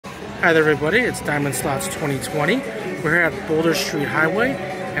Hi there everybody, it's Diamond Slots 2020. We're here at Boulder Street Highway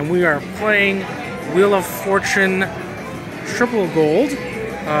and we are playing Wheel of Fortune Triple Gold,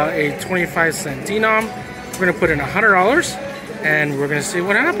 a 25-cent denom. We're going to put in $100 and we're going to see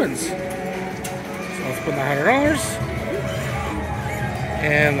what happens. So let's put in the $100.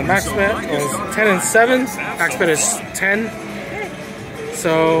 And the max bet was 10 and 7. Max bet is 10.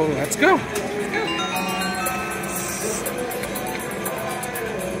 So let's go.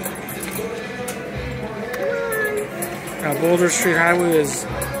 Now, Boulder Street Highway is,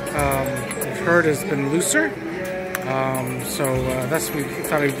 we've heard, has been looser. So that's we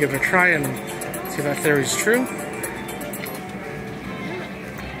thought we'd give it a try and see if that theory is true.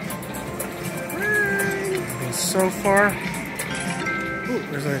 And so far, ooh,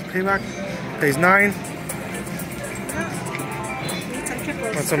 there's a payback. Pays 9.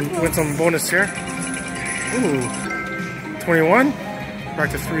 With some bonus here. Ooh, 21. Back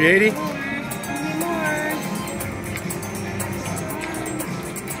to 380.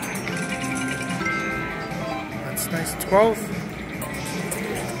 Nice, 12.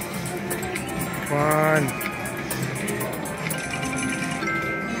 Come on.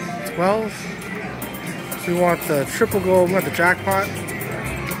 12. So we want the triple gold, we want the jackpot.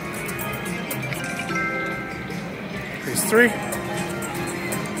 Phase 3.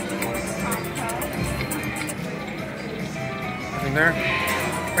 Nothing there.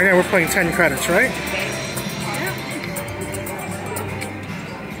 Right now we're playing 10 credits, right?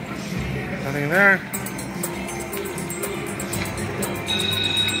 Nothing there.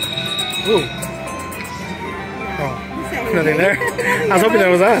 Ooh. Oh, nothing there. I was hoping that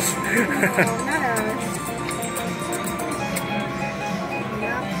was us. No, not us.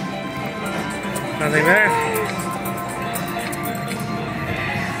 Nothing there.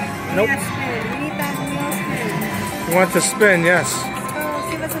 Nope. We need that wheel spin. You want the spin, yes. Oh,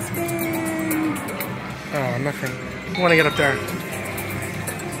 give us a spin. Oh, nothing. I want to get up there.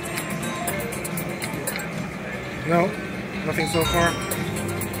 No, nothing so far.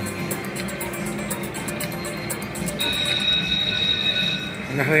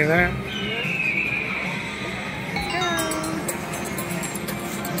 Nothing there.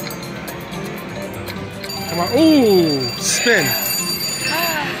 Come on. Ooh, spin.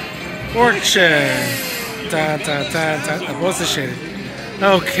 Fortune. Da, da, da, da. What's the shade?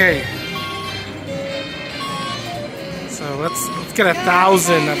 Okay. So let's get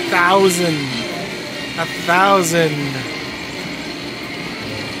 1,000. 1,000. 1,000.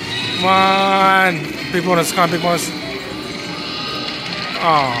 Come on. Big bonus. Come on, big bonus.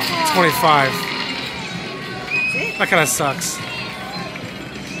 Oh, 25. That kind of sucks.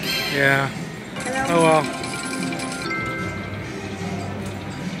 Yeah. Oh well.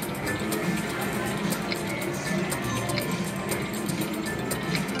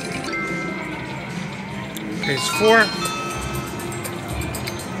 Page 4.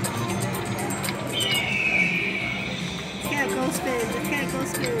 Get a gold spin. Let's get a gold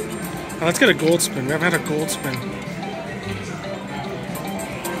spin. Oh, let's get a gold spin. We haven't had a gold spin.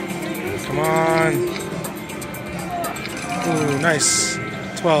 Come on. Ooh, nice.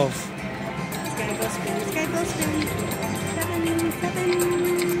 12. Let's get a gold spin. Let's get a gold spin. 7.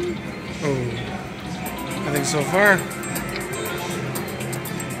 Oh. Nothing so far.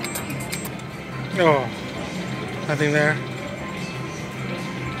 Oh. Nothing there.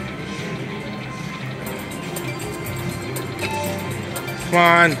 Come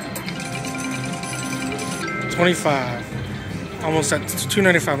on. 25. Almost at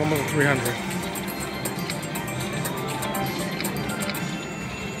 295, almost at 300.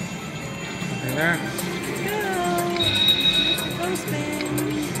 Nothing there. Let's go. Gold spin.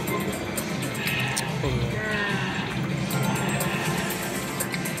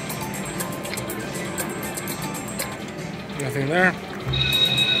 Nothing there.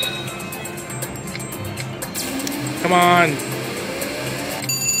 Come on.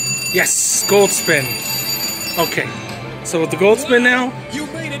 Yes, gold spin. Okay. So with the gold spin now, you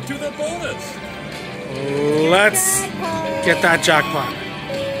made it to the bonus. Let's get that jackpot.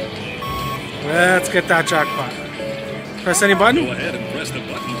 Let's get that jackpot. Press any button? Go ahead and press the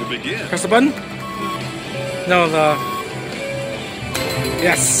button to begin. Press the button? No, the...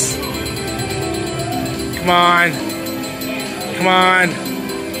 Yes. Come on. Come on.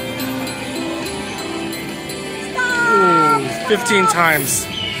 Ooh, 15 times.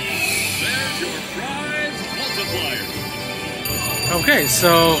 Okay,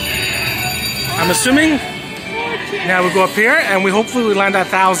 so I'm assuming now we go up here and we hopefully land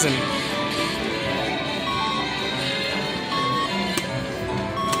that 1,000.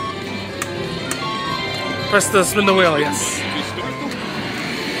 Press the spin the wheel, yes.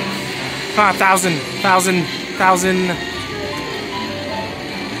 Ah, 1,000, 1,000, 1,000.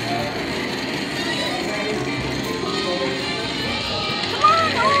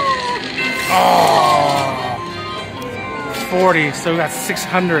 Oh, 40. So we got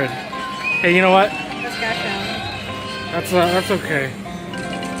 600. Hey, you know what? Let's go down. That's okay.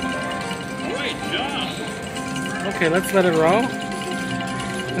 Great job. Okay, let's let it roll.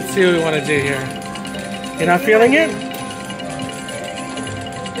 Let's see what we want to do here. You're not feeling it?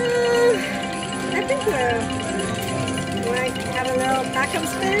 I think we might have a little backup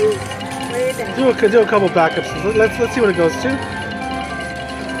spin. What do you think? Do a couple backups. Let's see what it goes to.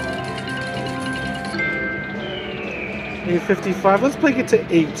 855. Let's play it to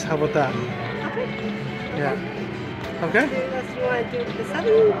 8. How about that? Okay. Yeah. Okay. Unless you want to do the 7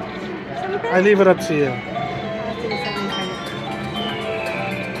 credit? I leave it up to you. Let's do the 7 credit.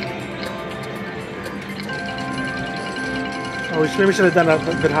 Oh, maybe we should have done that a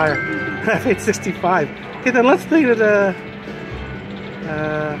bit higher. I paid 65. Okay, then let's play it to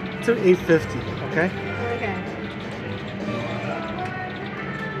 850. Okay. Okay.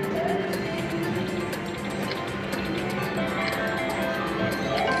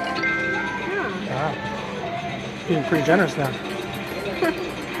 Wow. Being pretty generous now.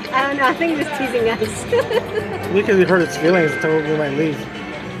 I don't know. I think he was teasing us. Because we hurt its feelings and told we might leave.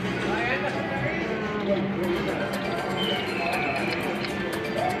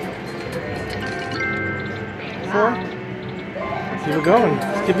 Wow. Keep it going.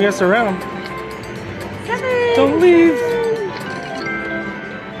 It's keeping us around. 7. Don't leave.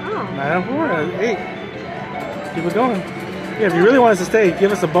 Oh. 9 and 4, 8. Keep it going. Yeah, if you really want us to stay,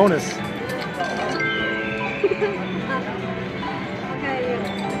 give us a bonus. Okay.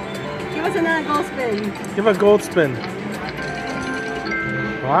 Give us another gold spin. Give a gold spin.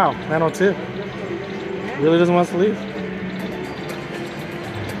 Wow, 902. Really doesn't want us to leave.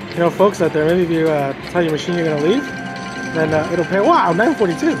 You know, folks out there, maybe if you tell your machine you're going to leave, then it'll pay. Wow,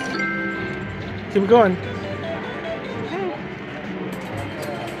 942. Keep it going.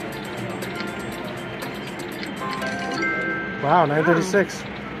 Wow, 936.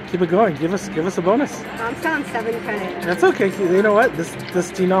 Keep it going. Give us a bonus. I'm still on 7 credit. That's okay. You know what? This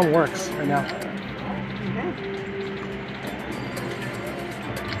denom works right now. Okay.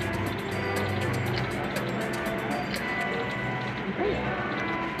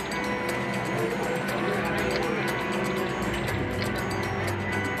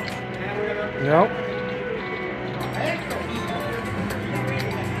 No.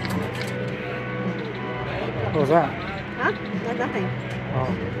 What was that? Huh? No, nothing.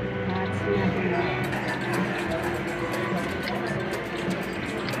 Oh. That's nothing.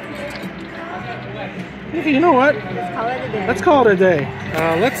 Hey, you know what? Let's call it a day. Let's call it a day.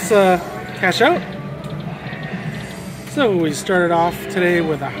 Let's cash out. So we started off today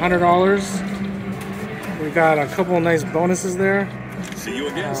with $100. We got a couple of nice bonuses there. See you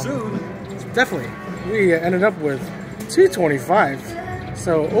again soon. Definitely. We ended up with $225.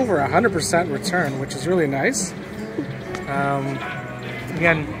 So over 100% return, which is really nice.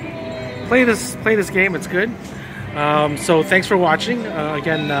 Again, play this game. It's good. So thanks for watching.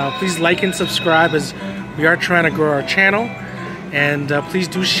 Again, please like and subscribe as we are trying to grow our channel. And please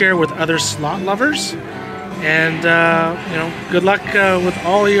do share with other slot lovers. And you know, good luck with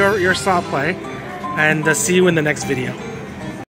all your slot play. And see you in the next video.